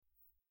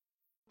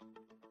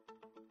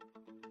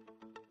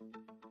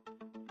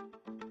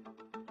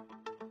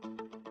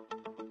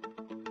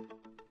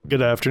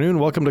Good afternoon.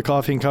 Welcome to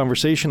Coffee and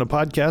Conversation, a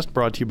podcast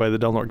brought to you by the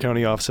Del Norte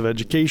County Office of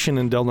Education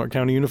and Del Norte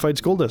County Unified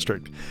School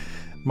District.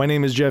 My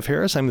name is Jeff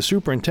Harris. I'm the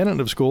Superintendent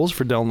of Schools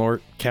for Del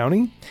Norte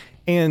County.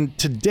 And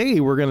today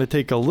we're going to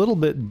take a little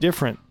bit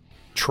different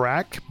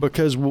track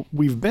because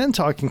we've been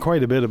talking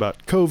quite a bit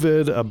about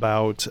COVID,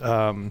 about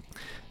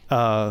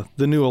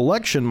the new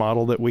election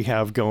model that we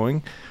have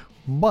going.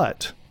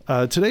 But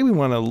today we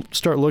want to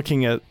start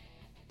looking at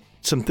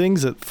some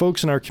things that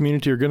folks in our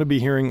community are going to be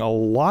hearing a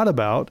lot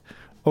about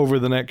over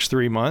the next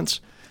 3 months.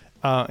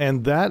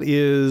 And that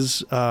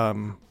is,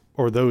 our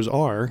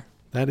LCAP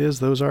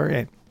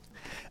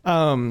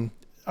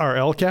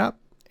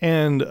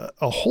and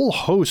a whole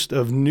host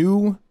of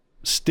new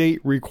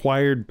state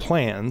required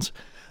plans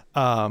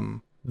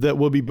that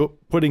we'll be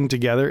putting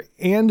together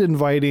and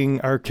inviting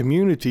our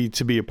community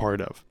to be a part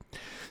of.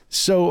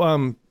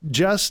 So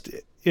just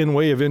in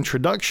way of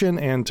introduction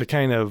and to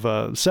kind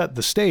of set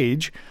the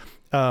stage,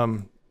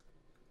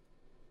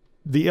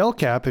 the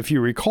LCAP, if you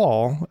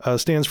recall,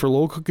 stands for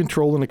Local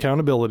Control and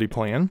Accountability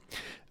Plan.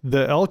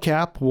 The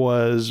LCAP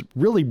was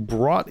really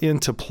brought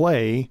into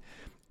play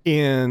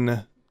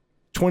in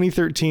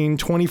 2013,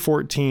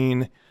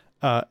 2014,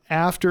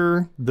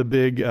 after the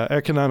big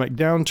economic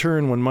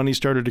downturn, when money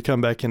started to come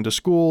back into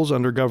schools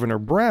under Governor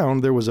Brown.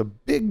 There was a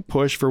big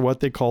push for what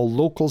they call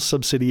local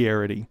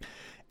subsidiarity.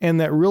 And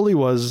that really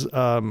was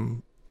a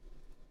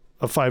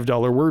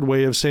 $5 word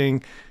way of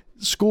saying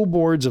school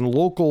boards and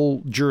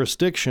local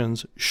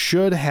jurisdictions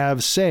should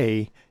have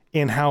say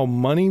in how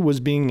money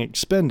was being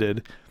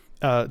expended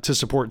to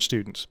support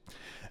students.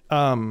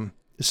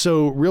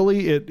 So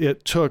really really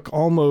took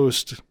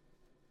almost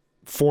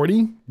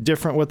 40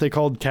 different what they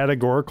called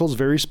categoricals,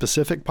 very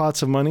specific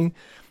pots of money,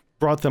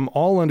 brought them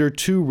all under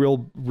two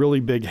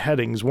really big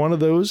headings. One of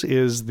those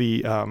is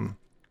the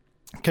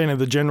kind of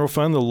the general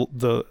fund,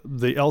 the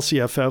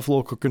LCFF,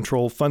 local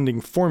control funding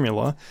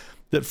formula,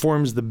 that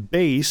forms the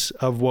base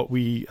of what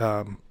we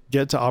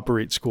get to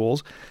operate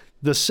schools.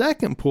 The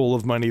second pool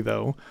of money,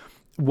 though,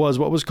 was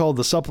what was called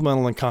the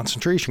Supplemental and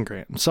Concentration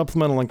Grant.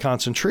 Supplemental and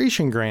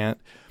Concentration Grant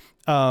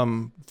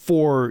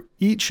for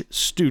each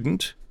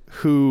student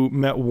who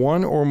met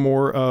one or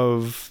more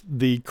of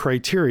the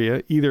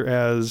criteria, either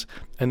as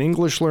an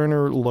English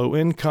learner, low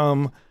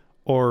income,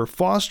 or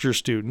foster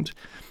student,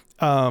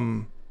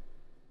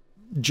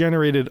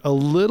 generated a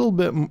little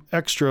bit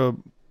extra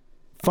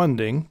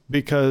funding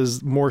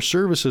because more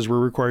services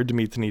were required to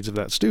meet the needs of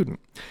that student.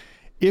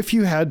 If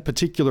you had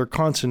particular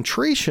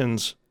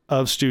concentrations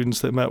of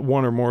students that met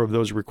one or more of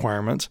those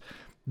requirements,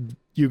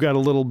 you got a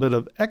little bit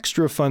of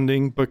extra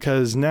funding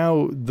because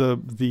now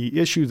the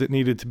issue that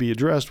needed to be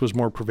addressed was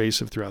more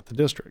pervasive throughout the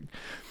district.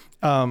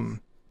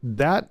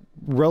 That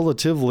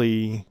lasted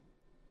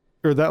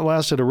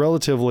a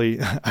relatively,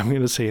 I'm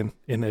going to say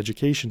in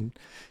education,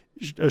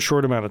 a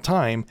short amount of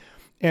time.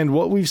 And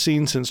what we've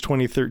seen since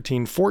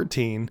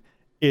 2013-14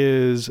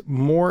 is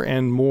more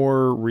and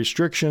more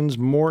restrictions,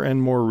 more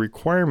and more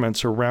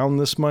requirements around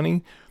this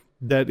money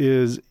that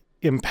is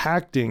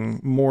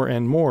impacting more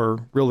and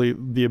more really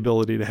the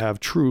ability to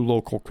have true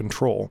local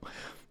control.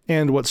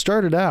 And what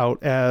started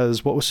out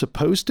as what was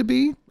supposed to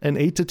be an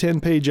 8 to 10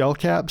 page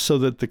LCAP so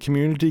that the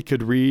community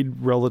could read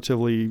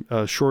relatively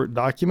a short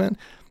document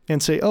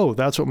and say, oh,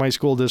 that's what my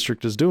school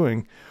district is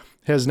doing,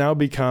 has now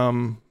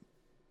become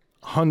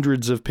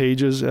hundreds of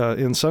pages.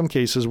 In some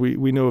cases,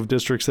 we know of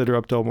districts that are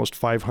up to almost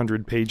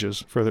 500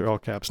 pages for their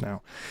LCAPs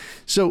now.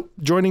 So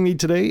joining me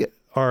today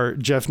are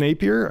Jeff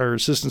Napier, our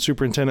Assistant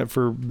Superintendent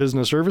for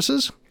Business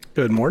Services.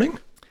 Good morning.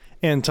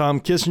 And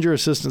Tom Kissinger,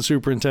 Assistant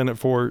Superintendent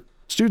for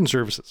Student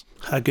Services.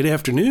 Good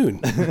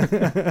afternoon. I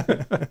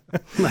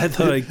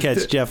thought I'd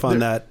catch Jeff on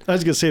that. I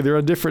was going to say they're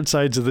on different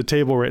sides of the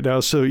table right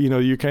now, so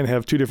you kind of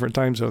have two different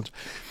time zones.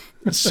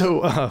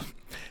 So,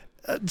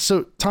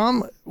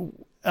 Tom,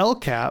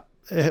 LCAP.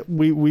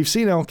 We've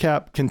seen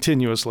LCAP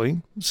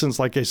continuously since,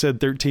 like I said,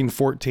 13,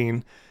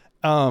 14.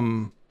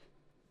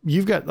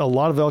 You've got a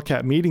lot of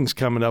LCAP meetings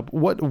coming up.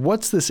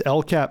 What's this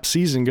LCAP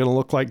season going to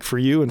look like for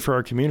you and for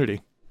our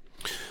community?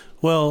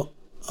 Well,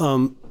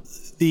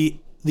 the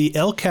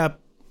LCAP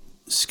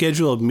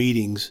schedule of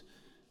meetings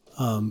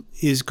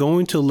is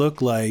going to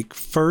look like,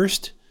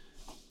 first,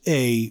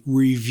 a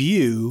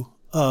review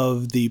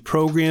of the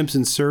programs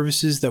and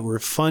services that were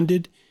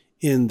funded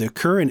in the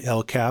current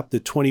LCAP, the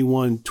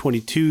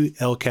 21-22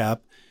 LCAP,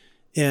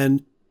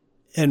 and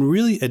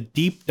really a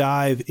deep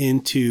dive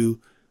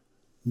into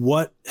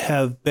what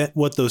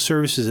those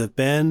services have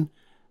been,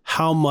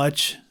 how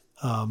much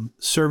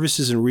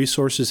services and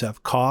resources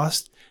have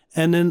cost,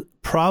 and then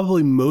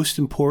probably most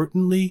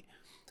importantly,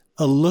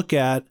 a look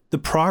at the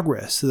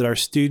progress that our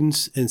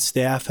students and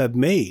staff have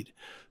made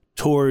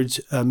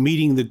towards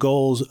meeting the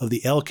goals of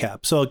the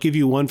LCAP. So I'll give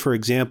you one for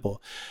example.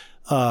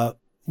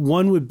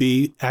 One would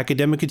be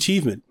academic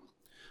achievement.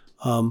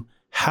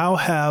 How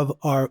have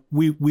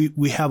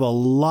we have a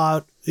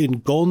lot in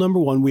goal number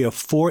one? We have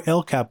 4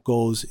 LCAP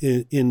goals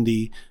in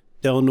the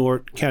Del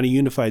Norte County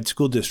Unified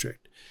School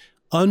District.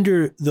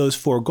 Under those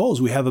 4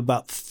 goals, we have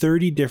about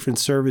 30 different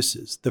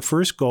services. The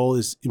first goal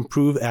is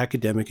improve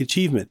academic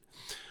achievement.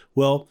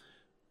 Well,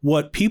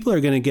 what people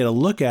are going to get a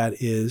look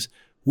at is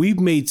we've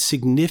made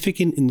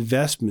significant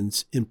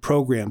investments in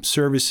programs,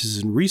 services,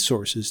 and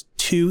resources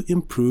to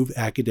improve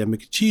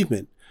academic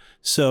achievement.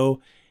 So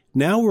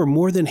now we're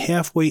more than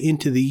halfway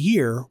into the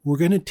year. We're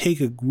going to take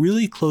a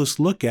really close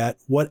look at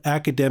what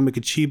academic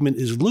achievement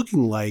is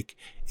looking like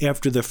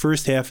after the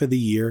first half of the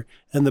year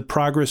and the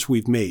progress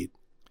we've made.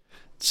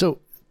 So,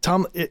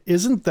 Tom,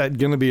 isn't that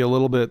going to be a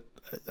little bit,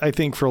 I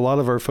think, for a lot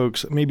of our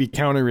folks, maybe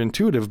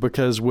counterintuitive,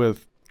 because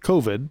with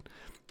COVID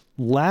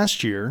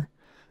last year,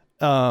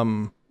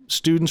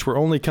 students were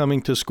only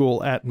coming to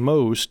school at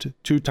most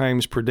 2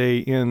 times per day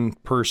in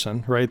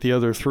person, right? The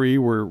other 3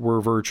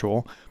 were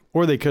virtual,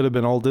 or they could have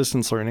been all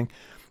distance learning.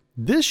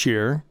 This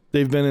year,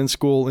 they've been in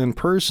school in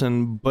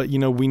person, but,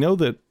 we know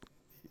that,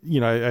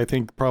 I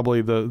think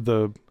probably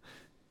the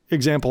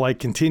example I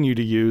continue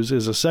to use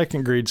is a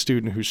second grade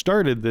student who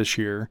started this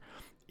year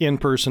in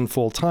person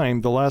full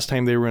time. The last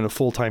time they were in a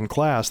full-time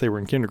class, they were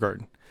in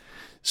kindergarten.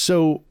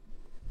 So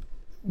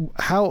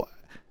how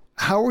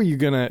are you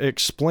going to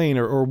explain,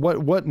 or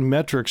what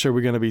metrics are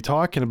we going to be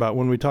talking about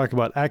when we talk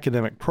about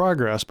academic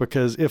progress?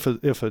 Because if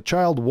a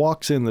child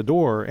walks in the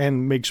door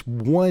and makes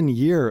 1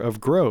 year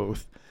of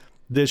growth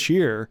this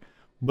year,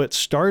 but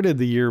started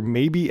the year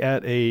maybe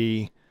at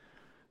a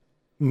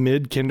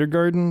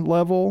mid-kindergarten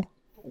level,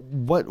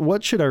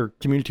 what should our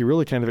community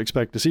really kind of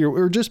expect to see,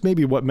 or just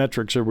maybe what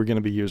metrics are we going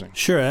to be using?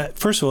 Sure.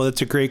 First of all,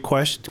 that's a great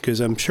question, because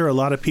I'm sure a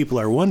lot of people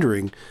are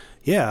wondering.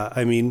 Yeah,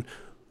 I mean,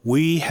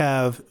 we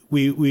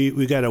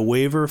got a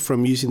waiver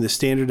from using the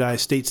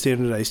state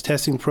standardized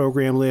testing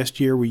program last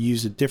year. We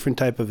used a different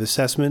type of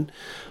assessment,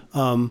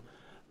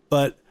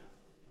 but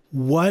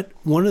one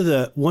of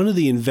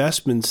the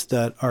investments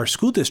that our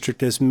school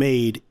district has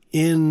made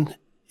in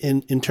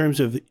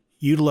terms of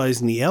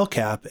utilizing the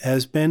LCAP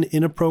has been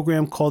in a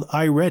program called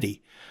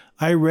iReady.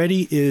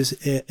 iReady is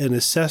an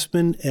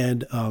assessment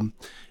and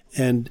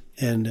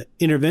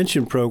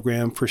intervention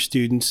program for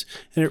students,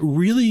 and it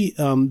really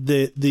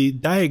the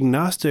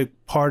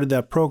diagnostic part of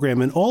that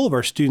program, and all of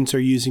our students are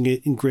using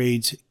it in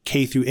grades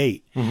K through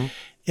 8. Mm-hmm.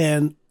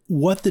 And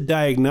what the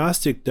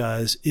diagnostic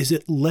does is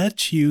it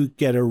lets you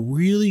get a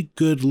really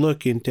good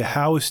look into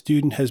how a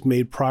student has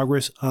made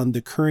progress on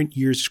the current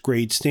year's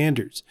grade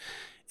standards.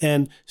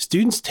 And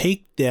students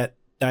take that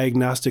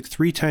diagnostic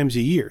 3 times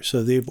a year.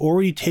 So they've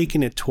already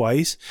taken it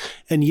twice.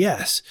 And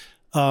yes,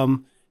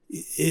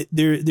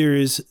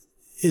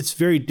 it's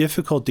very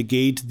difficult to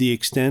gauge the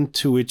extent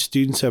to which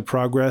students have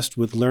progressed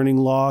with learning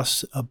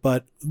loss.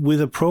 But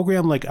with a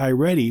program like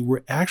iReady,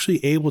 we're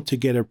actually able to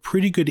get a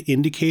pretty good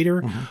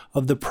indicator mm-hmm.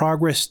 of the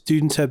progress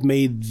students have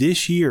made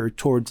this year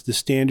towards the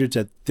standards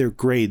at their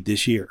grade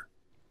this year.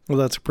 Well,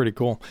 that's pretty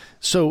cool.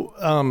 So,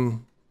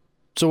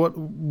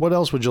 what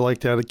else would you like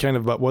to add kind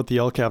of about what the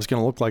LCAP is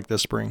going to look like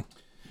this spring?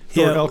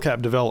 Yeah. Or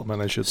LCAP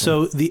development, I should say.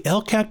 So the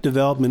LCAP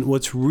development,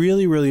 what's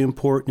really, really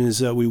important is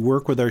that we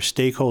work with our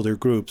stakeholder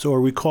groups, or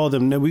we call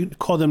them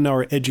now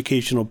our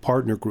educational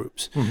partner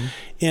groups. Mm-hmm.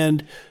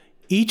 And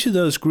each of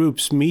those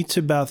groups meets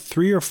about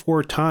 3 or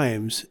 4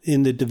 times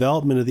in the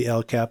development of the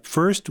LCAP.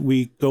 First,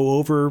 we go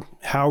over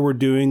how we're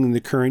doing in the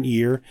current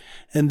year,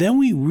 and then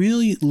we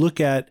really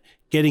look at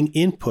getting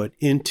input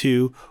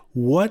into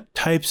what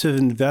types of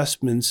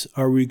investments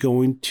are we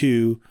going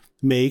to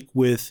make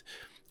with.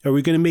 Are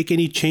we going to make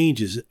any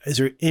changes? Is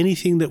there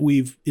anything that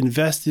we've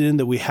invested in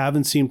that we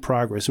haven't seen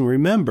progress? And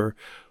remember,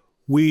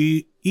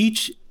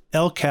 each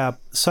LCAP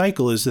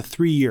cycle is a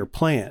 3-year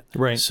plan.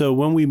 Right. So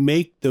when we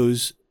make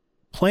those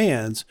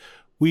plans,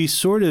 we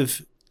sort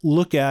of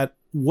look at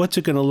what's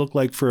it going to look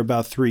like for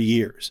about 3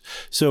 years.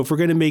 So if we're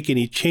going to make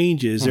any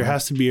changes, mm-hmm. there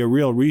has to be a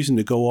real reason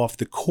to go off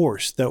the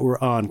course that we're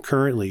on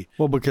currently.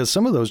 Well, because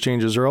some of those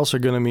changes are also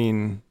going to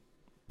mean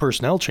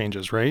personnel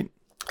changes, right?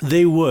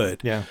 They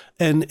would. Yeah.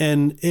 And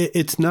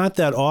it's not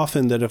that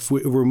often that if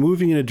we're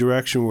moving in a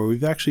direction where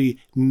we've actually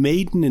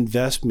made an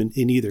investment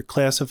in either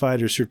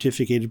classified or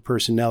certificated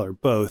personnel or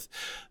both,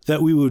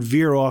 that we would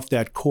veer off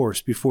that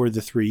course before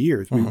the 3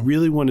 years. Mm-hmm. We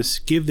really want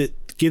to give the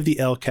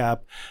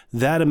LCAP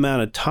that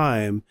amount of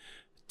time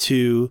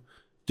to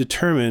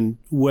determine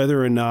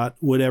whether or not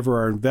whatever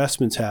our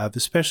investments have,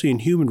 especially in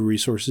human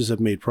resources, have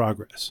made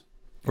progress.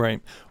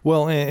 Right.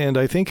 Well, and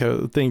I think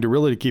a thing to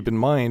really keep in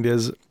mind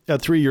is a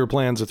 3-year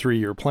plan is a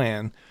 3-year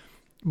plan.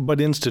 But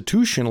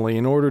institutionally,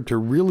 in order to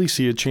really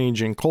see a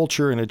change in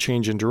culture and a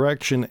change in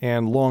direction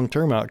and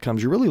long-term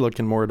outcomes, you're really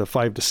looking more at a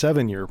 5 to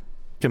 7 year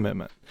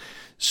commitment.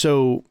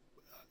 So,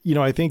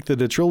 I think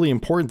that it's really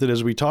important that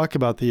as we talk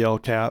about the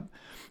LCAP,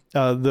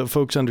 that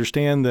folks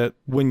understand that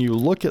when you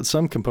look at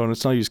some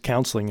components, I'll use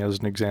counseling as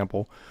an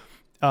example,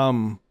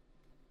 7-8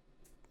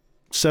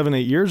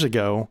 years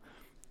ago,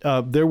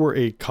 there were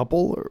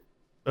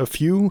a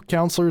few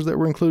counselors that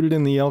were included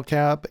in the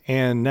LCAP,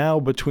 and now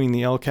between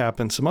the LCAP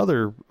and some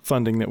other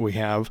funding that we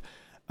have,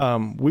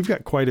 we've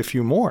got quite a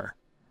few more,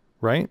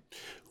 right?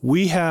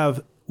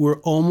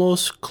 We're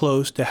almost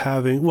close to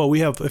having, we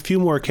have a few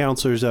more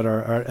counselors at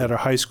our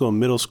high school and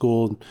middle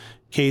school,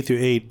 K through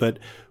 8, but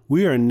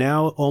we are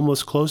now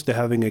almost close to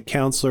having a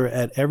counselor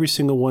at every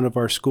single one of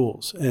our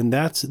schools. And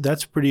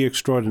that's pretty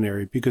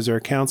extraordinary because our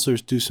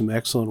counselors do some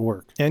excellent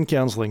work. And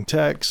counseling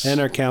techs.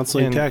 And our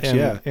counseling techs,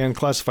 And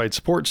classified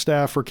support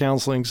staff for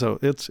counseling. So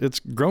it's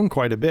grown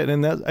quite a bit.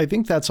 And I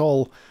think that's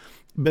all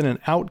been an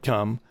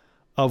outcome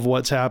of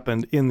what's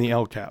happened in the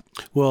LCAP.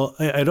 Well,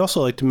 I'd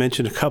also like to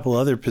mention a couple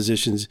other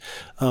positions.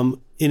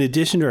 In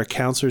addition to our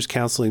counselors,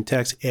 counseling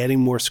techs,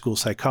 adding more school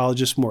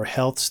psychologists, more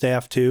health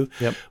staff too.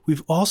 Yep.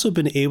 We've also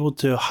been able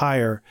to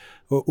hire,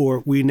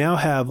 or we now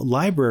have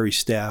library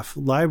staff.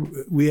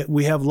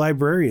 We have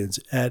librarians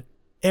at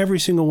every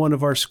single one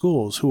of our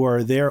schools who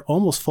are there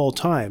almost full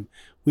time.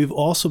 We've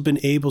also been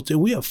able to,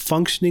 we have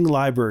functioning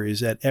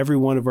libraries at every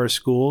one of our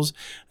schools.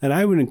 And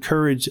I would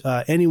encourage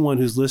anyone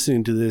who's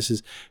listening to this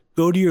is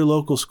go to your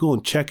local school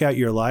and check out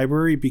your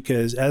library,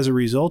 because as a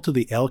result of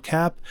the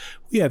LCAP,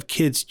 we have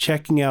kids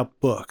checking out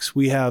books.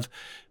 We have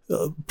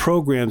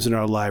programs in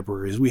our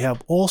libraries. We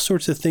have all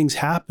sorts of things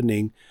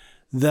happening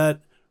that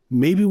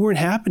maybe weren't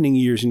happening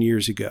years and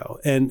years ago.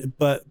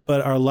 But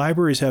our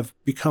libraries have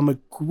become a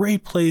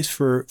great place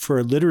for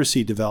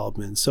literacy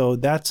development. So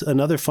that's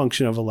another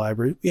function of a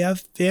library. We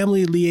have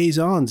family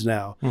liaisons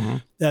now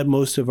at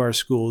most of our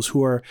schools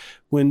who are,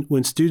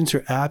 when students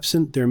are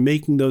absent, they're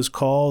making those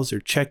calls, they're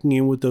checking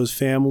in with those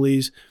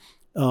families,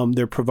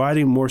 they're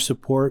providing more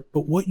support.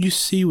 But what you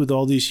see with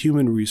all these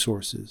human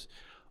resources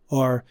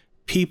are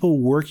people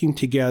working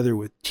together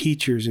with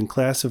teachers and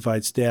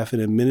classified staff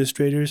and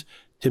administrators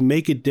to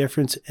make a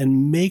difference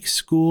and make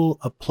school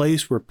a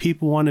place where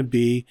people want to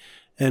be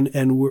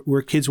and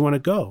where kids want to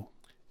go.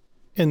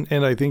 And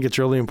I think it's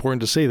really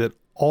important to say that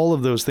all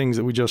of those things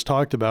that we just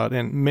talked about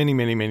and many,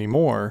 many, many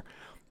more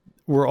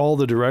were all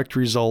the direct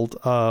result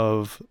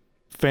of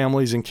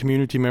families and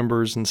community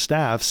members and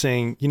staff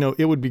saying,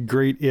 it would be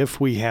great if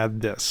we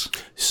had this.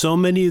 So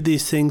many of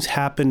these things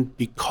happened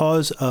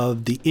because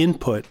of the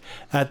input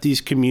at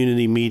these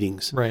community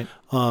meetings. Right.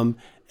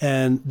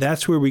 And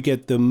that's where we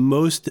get the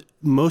most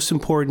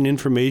important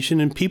information.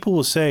 And people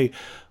will say,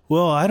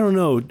 well, I don't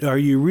know, are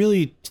you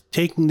really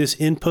taking this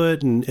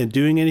input and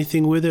doing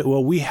anything with it?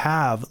 Well, we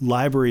have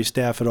library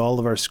staff at all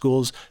of our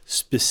schools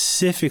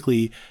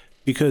specifically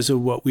because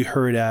of what we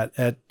heard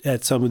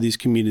at some of these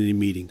community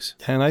meetings.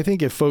 And I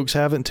think if folks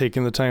haven't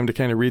taken the time to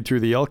kind of read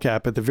through the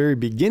LCAP, at the very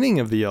beginning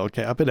of the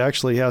LCAP, it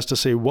actually has to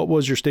say, what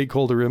was your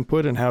stakeholder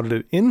input and how did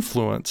it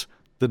influence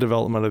the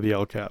development of the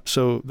LCAP?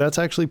 So that's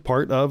actually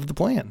part of the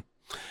plan.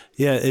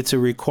 Yeah, it's a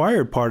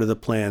required part of the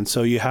plan.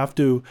 So you have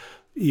to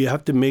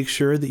make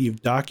sure that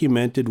you've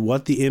documented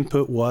what the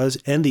input was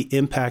and the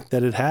impact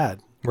that it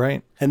had.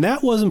 Right. And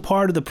that wasn't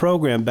part of the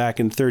program back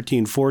in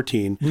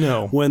 13-14.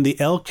 No. When the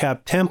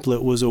LCAP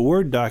template was a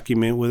Word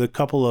document with a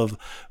couple of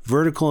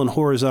vertical and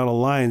horizontal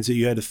lines that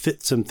you had to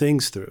fit some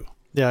things through.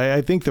 Yeah,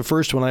 I think the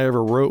first one I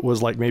ever wrote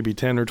was like maybe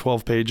 10 or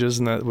 12 pages.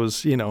 And that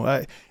was,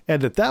 and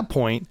at that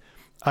point,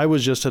 I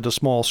was just at a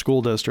small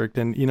school district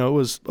and, it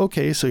was,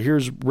 okay, so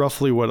here's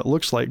roughly what it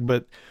looks like.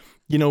 But,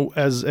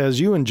 as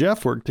you and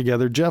Jeff work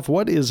together, Jeff,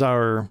 what's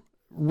our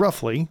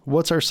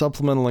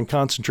supplemental and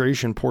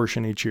concentration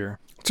portion each year?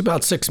 It's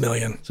about $6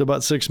 million. It's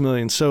about $6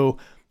 million. So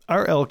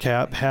our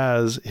LCAP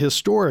has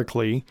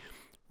historically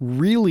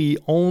really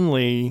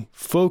only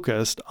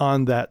focused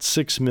on that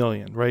 $6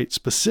 million, right?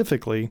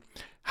 Specifically,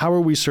 how are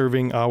we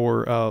serving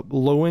our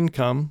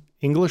low-income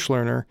English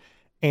learner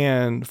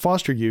and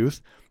foster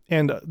youth?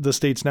 And the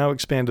state's now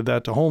expanded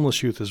that to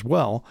homeless youth as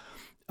well.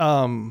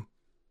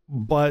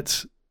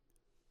 But,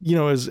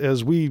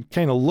 as we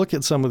kind of look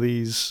at some of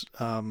these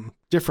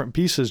different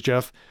pieces,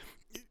 Jeff,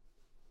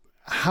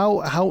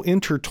 how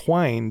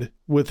intertwined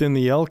within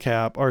the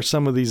LCAP are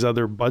some of these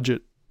other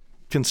budget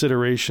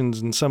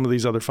considerations and some of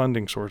these other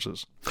funding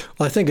sources?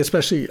 Well, I think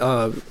especially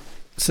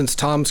since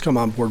Tom's come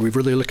on board, we've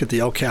really looked at the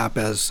LCAP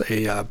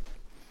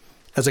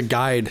as a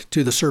guide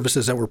to the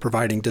services that we're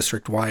providing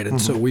district-wide.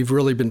 And so we've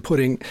really been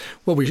putting,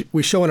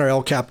 we show in our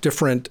LCAP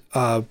different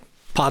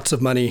pots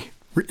of money,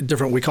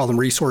 we call them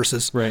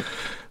resources, right,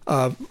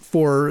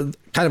 for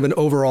kind of an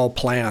overall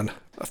plan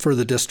for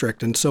the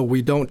district. And so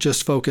we don't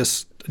just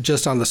focus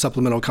just on the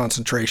supplemental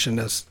concentration,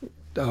 as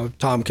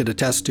Tom could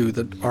attest to,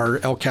 that our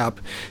LCAP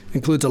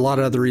includes a lot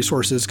of other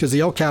resources, because the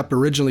LCAP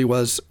originally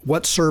was,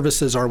 what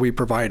services are we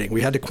providing?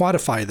 We had to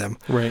quantify them,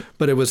 right?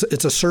 But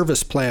it's a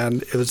service plan.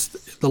 It was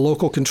the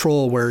local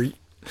control where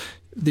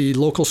the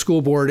local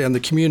school board and the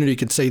community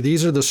could say,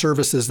 these are the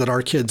services that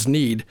our kids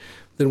need.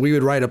 Then we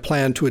would write a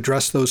plan to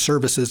address those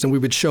services, and we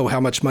would show how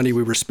much money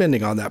we were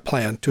spending on that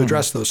plan to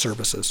address those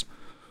services.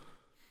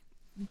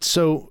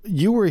 So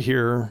you were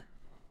here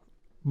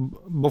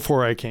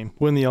before I came,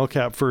 when the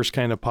LCAP first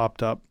kind of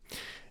popped up.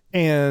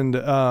 And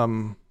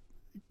can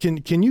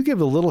you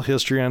give a little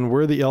history on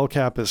where the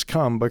LCAP has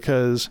come?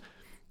 Because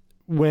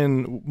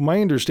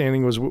my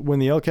understanding was when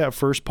the LCAP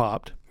first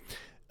popped,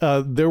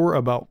 there were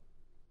about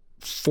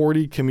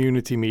 40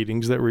 community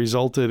meetings that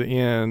resulted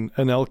in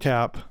an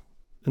LCAP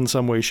in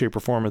some way, shape,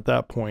 or form at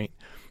that point.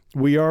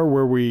 We are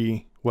where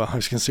we are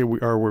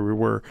where we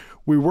were.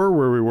 We were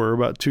where we were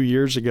about 2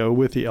 years ago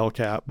with the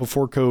LCAP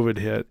before COVID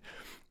hit.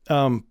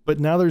 But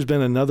now there's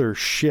been another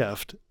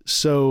shift.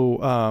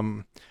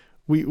 So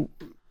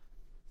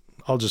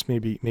I'll just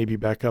maybe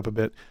back up a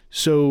bit.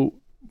 So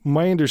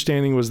my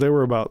understanding was there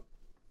were about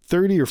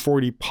 30 or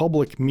 40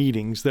 public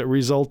meetings that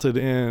resulted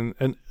in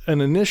an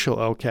initial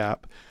LCAP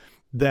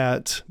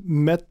that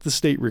met the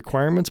state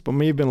requirements, but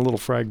may have been a little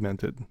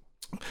fragmented.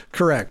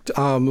 Correct.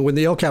 When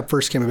the LCAP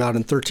first came about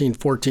in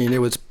 13-14, it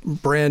was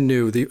brand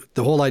new. The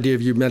whole idea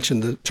of, you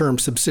mentioned the term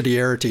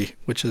subsidiarity,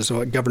 which is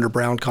what Governor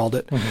Brown called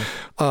it.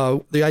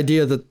 The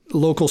idea that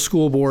local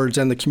school boards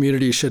and the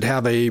community should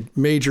have a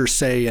major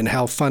say in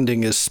how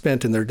funding is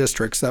spent in their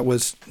districts. That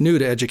was new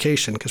to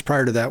education, because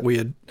prior to that,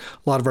 a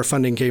lot of our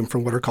funding came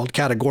from what are called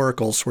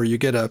categoricals, where you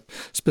get a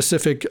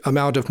specific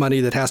amount of money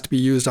that has to be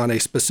used on a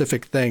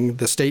specific thing.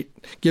 The state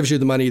gives you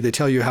the money, they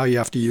tell you how you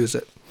have to use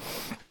it.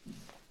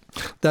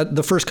 That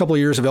the first couple of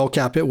years of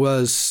LCAP, it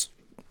was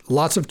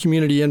lots of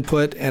community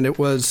input, and it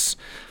was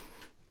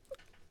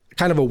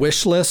kind of a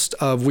wish list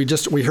of we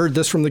heard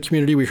this from the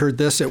community, we heard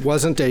this. It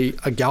wasn't a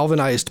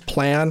galvanized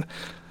plan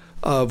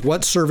of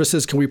what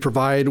services can we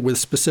provide with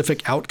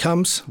specific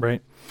outcomes.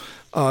 Right.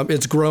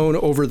 It's grown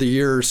over the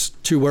years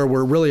to where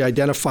we're really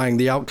identifying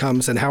the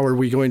outcomes and how are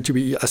we going to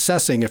be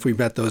assessing if we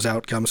met those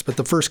outcomes. But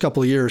the first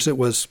couple of years, it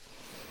was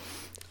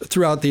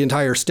throughout the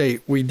entire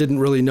state. We didn't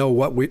really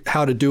know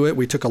how to do it.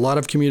 We took a lot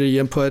of community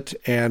input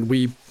and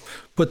we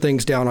put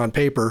things down on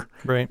paper.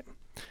 Right.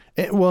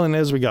 And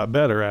as we got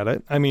better at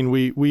it, I mean,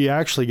 we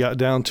actually got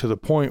down to the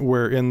point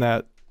where I'm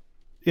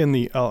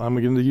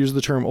going to use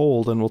the term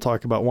old, and we'll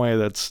talk about why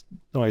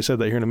I said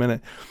that here in a minute.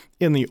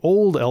 In the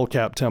old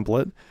LCAP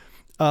template,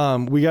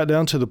 we got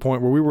down to the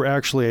point where we were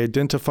actually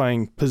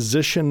identifying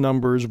position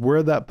numbers,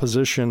 where that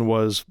position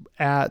was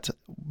at,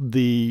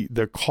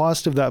 the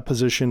cost of that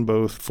position,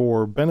 both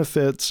for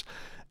benefits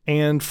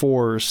and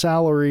for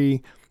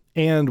salary,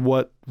 and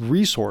what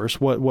resource,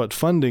 what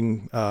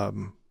funding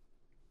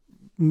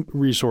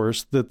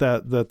resource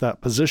that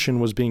position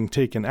was being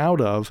taken out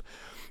of,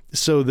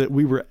 so that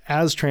we were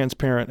as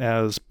transparent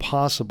as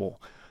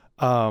possible.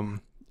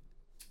 And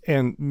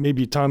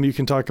maybe, Tom, you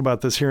can talk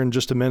about this here in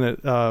just a minute.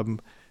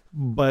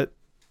 But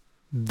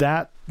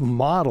that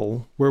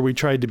model where we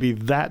tried to be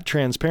that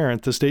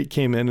transparent, the state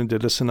came in and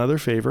did us another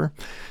favor.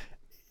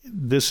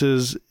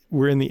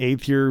 We're in the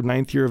 8th year,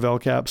 9th year of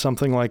LCAP,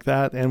 something like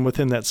that. And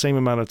within that same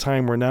amount of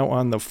time, we're now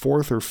on the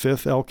 4th or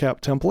 5th LCAP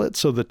template.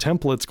 So the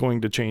template's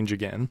going to change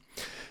again.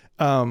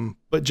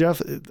 But Jeff,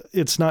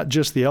 it's not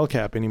just the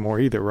LCAP anymore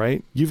either,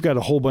 right? You've got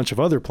a whole bunch of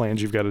other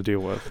plans you've got to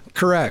deal with.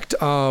 Correct.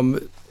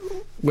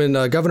 When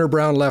Governor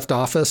Brown left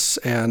office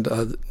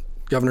and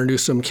Governor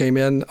Newsom came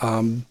in,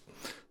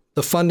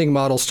 the funding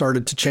model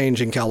started to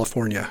change in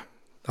California,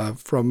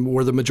 from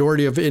where the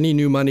majority of any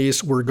new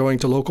monies were going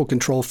to local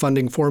control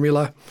funding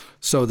formula,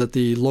 so that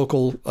the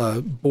local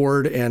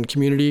board and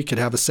community could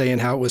have a say in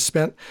how it was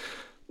spent.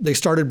 They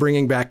started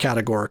bringing back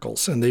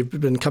categoricals, and they've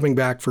been coming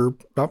back for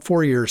about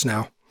 4 years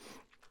now.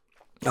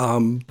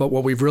 But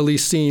what we've really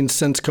seen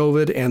since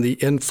COVID and the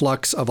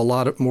influx of a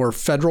lot more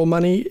federal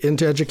money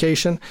into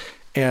education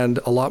and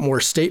a lot more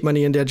state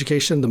money into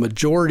education, the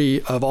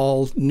majority of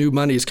all new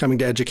monies coming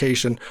to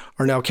education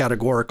are now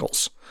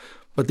categoricals.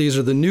 But these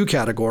are the new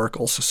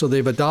categoricals. So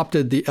they've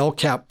adopted the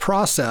LCAP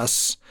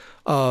process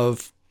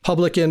of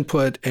public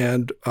input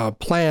and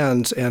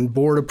plans and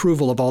board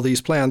approval of all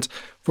these plans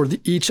for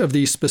each of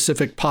these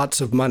specific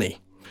pots of money.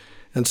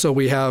 And so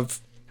we have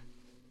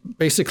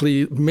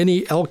basically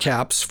mini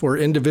LCAPs for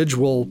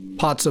individual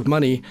pots of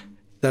money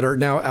that are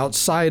now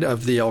outside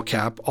of the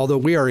LCAP, although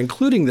we are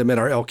including them in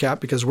our LCAP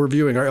because we're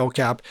viewing our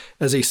LCAP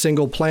as a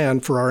single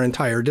plan for our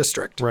entire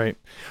district. Right.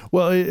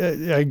 Well,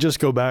 I just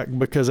go back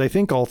because I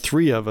think all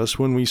three of us,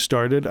 when we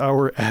started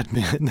our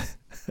admin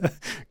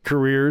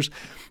careers,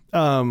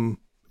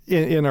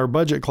 in our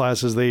budget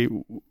classes,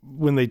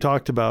 when they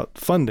talked about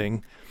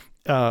funding,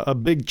 a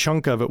big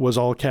chunk of it was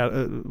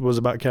was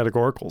about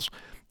categoricals.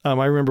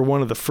 I remember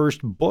one of the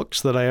first books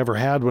that I ever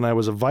had when I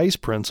was a vice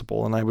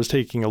principal, and I was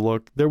taking a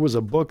look. There was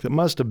a book that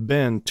must have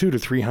been 200 to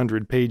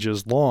 300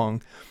 pages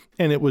long,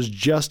 and it was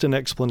just an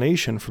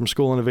explanation from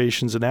School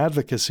Innovations and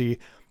Advocacy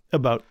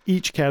about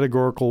each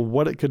categorical,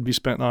 what it could be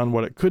spent on,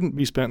 what it couldn't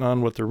be spent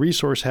on, what the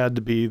resource had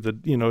to be, the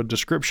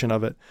description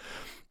of it.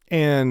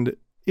 And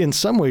in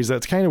some ways,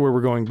 that's kind of where we're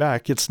going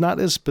back. It's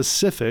not as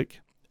specific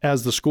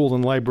as the school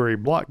and library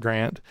block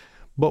grant,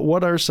 but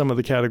what are some of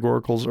the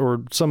categoricals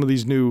or some of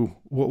these new,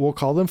 we'll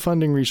call them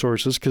funding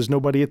resources, because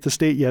nobody at the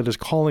state yet is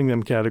calling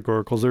them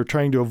categoricals. They're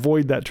trying to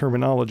avoid that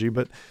terminology.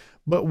 But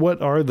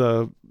what are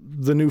the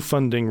new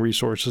funding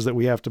resources that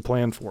we have to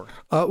plan for?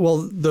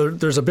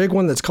 There's a big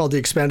one that's called the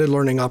Expanded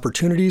Learning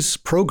Opportunities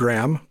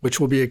Program, which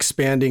will be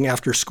expanding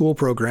after school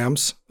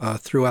programs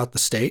throughout the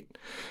state.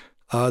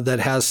 That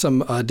has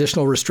some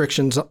additional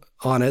restrictions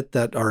on it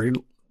that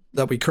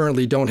we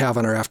currently don't have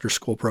on our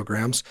after-school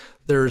programs.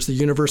 There's the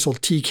Universal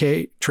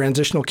TK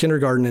Transitional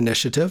Kindergarten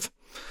Initiative.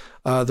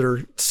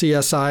 There's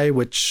CSI,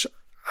 which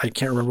I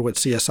can't remember what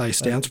CSI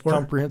stands for.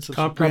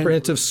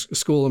 Comprehensive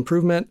School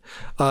Improvement.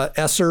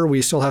 ESSER,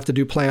 we still have to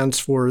do plans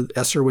for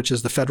ESSER, which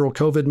is the federal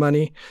COVID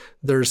money.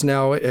 There's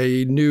now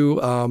a new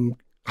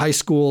high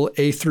school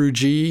A through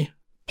G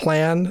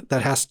plan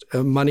that has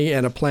money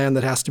and a plan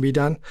that has to be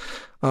done.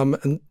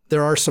 And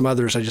there are some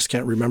others. I just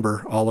can't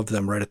remember all of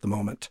them right at the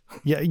moment.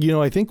 Yeah,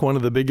 I think one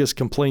of the biggest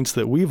complaints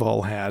that we've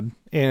all had,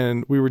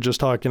 and we were just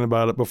talking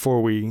about it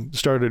before we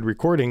started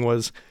recording,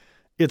 was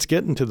it's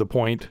getting to the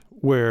point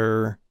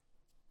where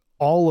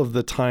all of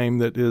the time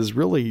that is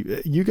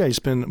really, you guys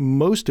spend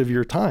most of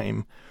your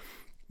time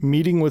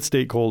meeting with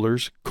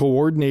stakeholders,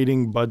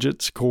 coordinating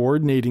budgets,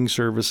 coordinating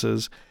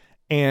services,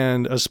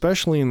 and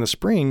especially in the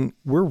spring,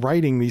 we're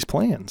writing these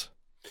plans.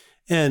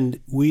 And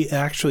we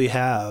actually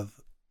have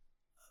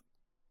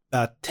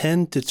about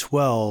 10 to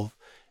 12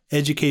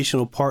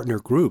 educational partner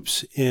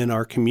groups in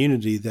our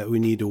community that we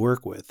need to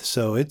work with.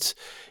 So it's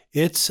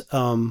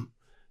a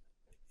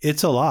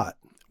lot.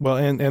 Well,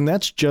 and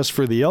that's just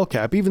for the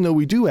LCAP, even though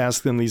we do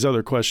ask them these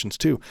other questions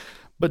too.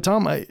 But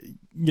Tom,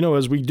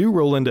 as we do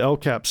roll into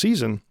LCAP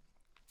season,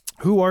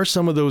 who are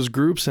some of those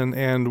groups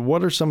and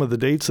what are some of the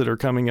dates that are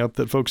coming up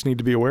that folks need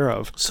to be aware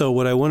of? So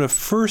what I want to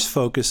first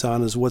focus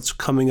on is what's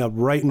coming up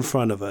right in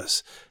front of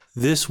us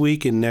this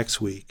week and next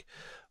week.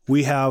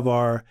 We have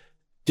our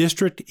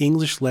District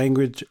English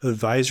Language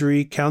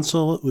Advisory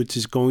Council, which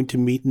is going to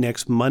meet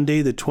next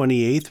Monday, the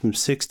 28th from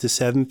 6 to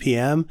 7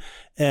 p.m.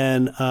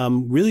 And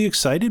I'm really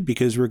excited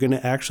because we're going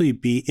to actually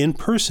be in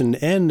person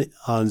and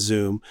on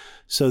Zoom.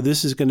 So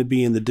this is going to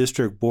be in the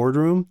district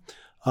boardroom,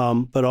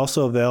 but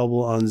also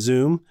available on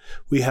Zoom.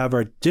 We have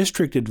our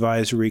District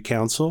Advisory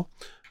Council,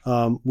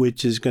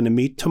 which is going to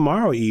meet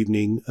tomorrow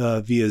evening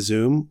via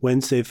Zoom,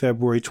 Wednesday,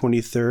 February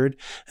 23rd.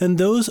 And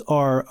those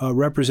are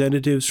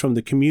representatives from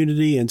the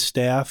community and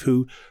staff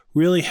who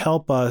really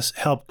help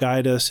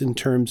guide us in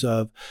terms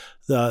of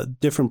the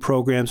different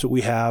programs that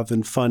we have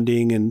and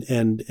funding. And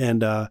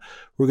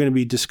we're going to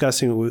be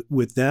discussing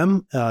with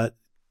them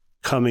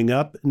coming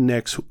up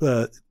next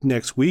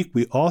week.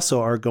 We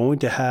also are going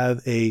to have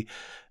a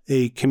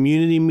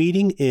community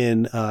meeting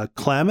in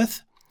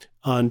Klamath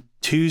on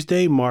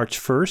Tuesday, March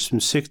 1st from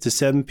 6 to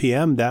 7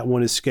 p.m. That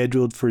one is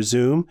scheduled for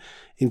Zoom.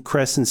 In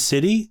Crescent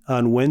City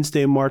on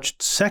Wednesday, March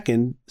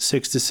 2nd,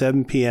 6 to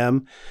 7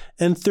 p.m.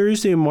 And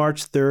Thursday,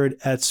 March 3rd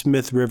at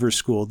Smith River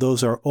School.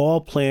 Those are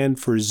all planned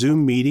for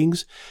Zoom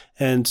meetings.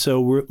 And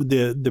so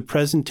the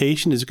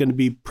presentation is going to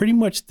be pretty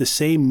much the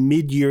same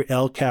mid-year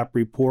LCAP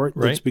report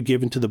that's been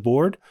given to the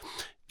board,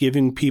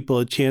 giving people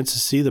a chance to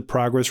see the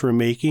progress we're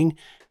making,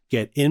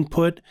 get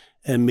input,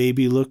 and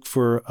maybe look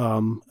for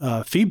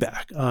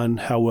feedback on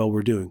how well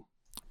we're doing.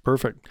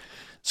 Perfect.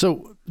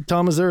 So,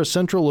 Tom, is there a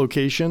central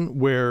location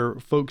where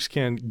folks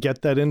can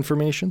get that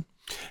information?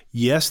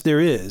 Yes, there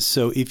is.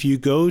 So if you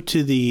go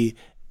to the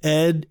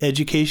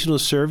Educational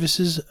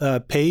Services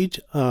page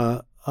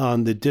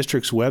on the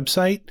district's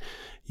website,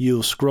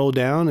 you'll scroll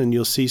down and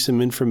you'll see some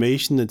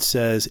information that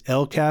says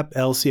LCAP,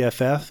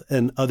 LCFF,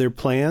 and other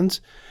plans.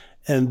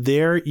 And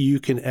there you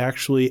can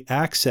actually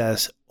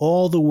access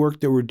all the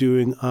work that we're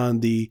doing on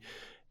the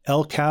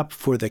LCAP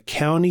for the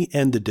county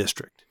and the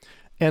district.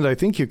 And I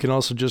think you can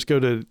also just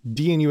go to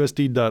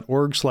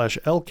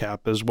dnusd.org/LCAP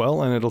as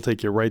well, and it'll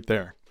take you right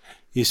there.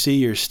 You see,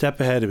 you're a step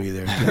ahead of me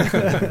there.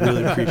 I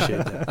really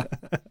appreciate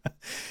that.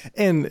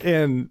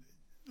 And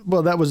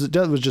well, that was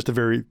just a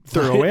very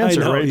thorough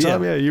answer, right,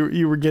 Tom? Yeah,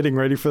 you were getting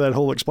ready for that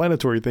whole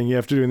explanatory thing you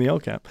have to do in the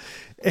LCAP.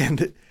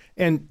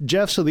 And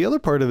Jeff, so the other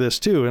part of this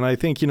too, and I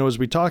think, as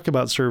we talk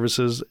about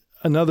services,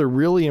 another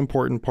really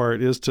important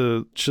part is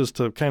to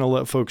kind of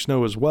let folks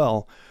know as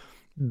well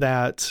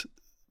that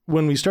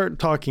when we start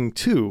talking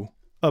too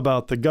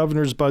about the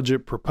governor's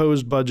budget,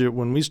 proposed budget,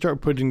 when we start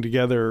putting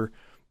together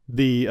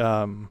the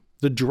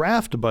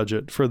draft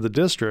budget for the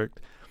district,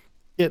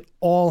 it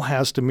all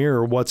has to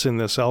mirror what's in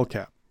this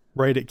LCAP,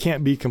 right? It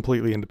can't be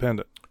completely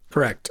independent.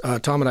 Correct.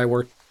 Tom and I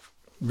worked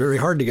very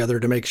hard together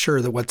to make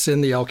sure that what's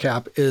in the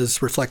LCAP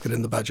is reflected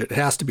in the budget. It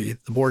has to be.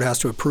 The board has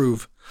to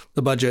approve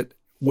the budget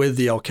with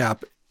the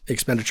LCAP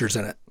expenditures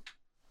in it.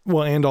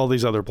 Well, and all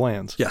these other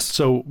plans. Yes.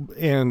 So,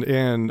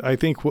 and I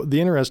think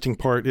the interesting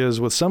part is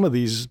with some of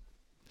these,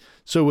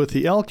 so with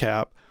the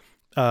LCAP,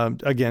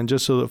 again,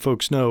 just so that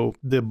folks know,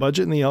 the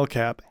budget in the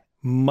LCAP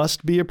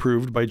must be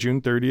approved by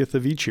June 30th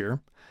of each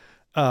year.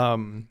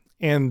 And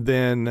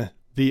then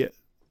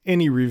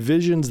any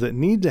revisions that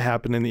need to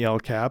happen in the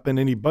LCAP and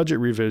any budget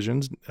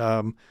revisions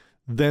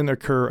then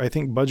occur. I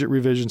think budget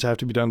revisions have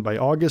to be done by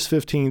August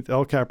 15th.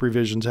 LCAP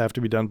revisions have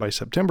to be done by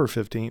September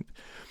 15th.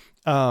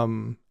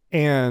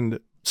 And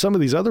some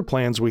of these other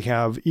plans we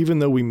have, even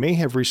though we may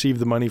have received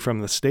the money from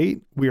the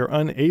state, we are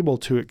unable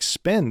to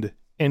expend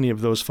any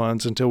of those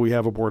funds until we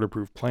have a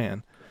board-approved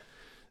plan.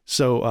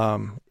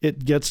 So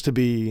it gets to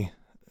be,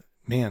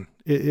 man,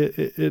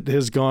 it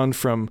has gone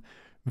from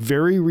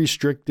very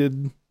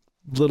restricted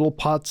little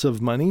pots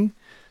of money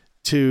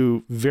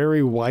to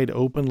very wide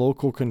open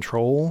local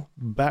control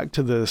back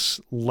to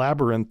this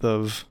labyrinth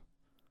of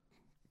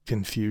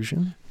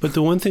confusion. But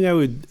the one thing I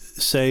would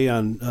say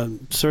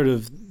on sort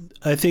of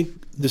I think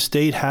the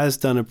state has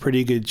done a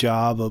pretty good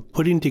job of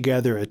putting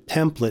together a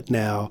template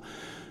now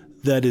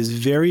that is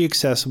very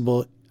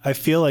accessible. I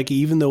feel like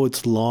even though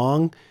it's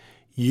long,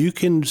 you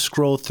can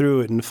scroll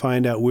through it and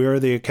find out where are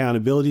the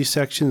accountability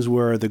sections,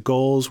 where are the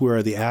goals, where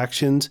are the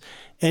actions.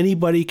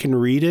 Anybody can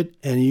read it,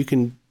 and you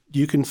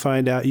can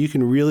find out. You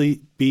can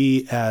really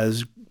be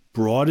as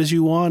broad as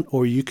you want,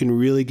 or you can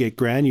really get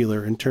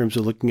granular in terms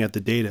of looking at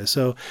the data.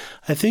 So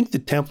I think the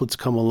template's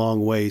come a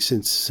long way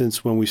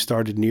since when we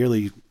started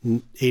nearly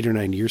 8 or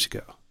 9 years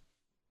ago.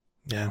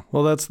 Yeah,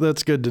 well,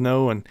 that's good to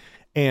know,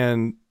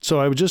 and so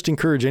I would just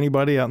encourage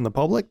anybody out in the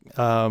public.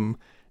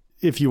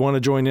 If you want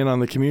to join in on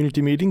the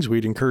community meetings,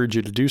 we'd encourage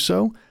you to do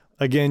so.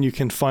 Again, you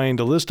can find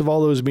a list of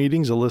all those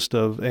meetings, a list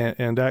of,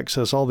 and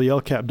access all the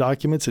LCAP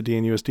documents at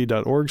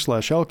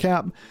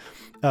dnusd.org/LCAP.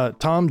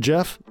 Tom,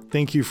 Jeff,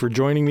 thank you for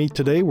joining me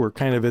today. We're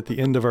kind of at the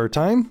end of our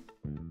time.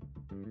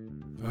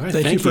 All right,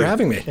 thank you for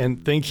having me.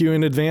 And thank you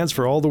in advance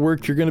for all the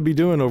work you're going to be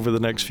doing over the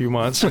next few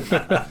months.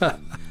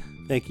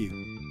 Thank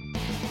you.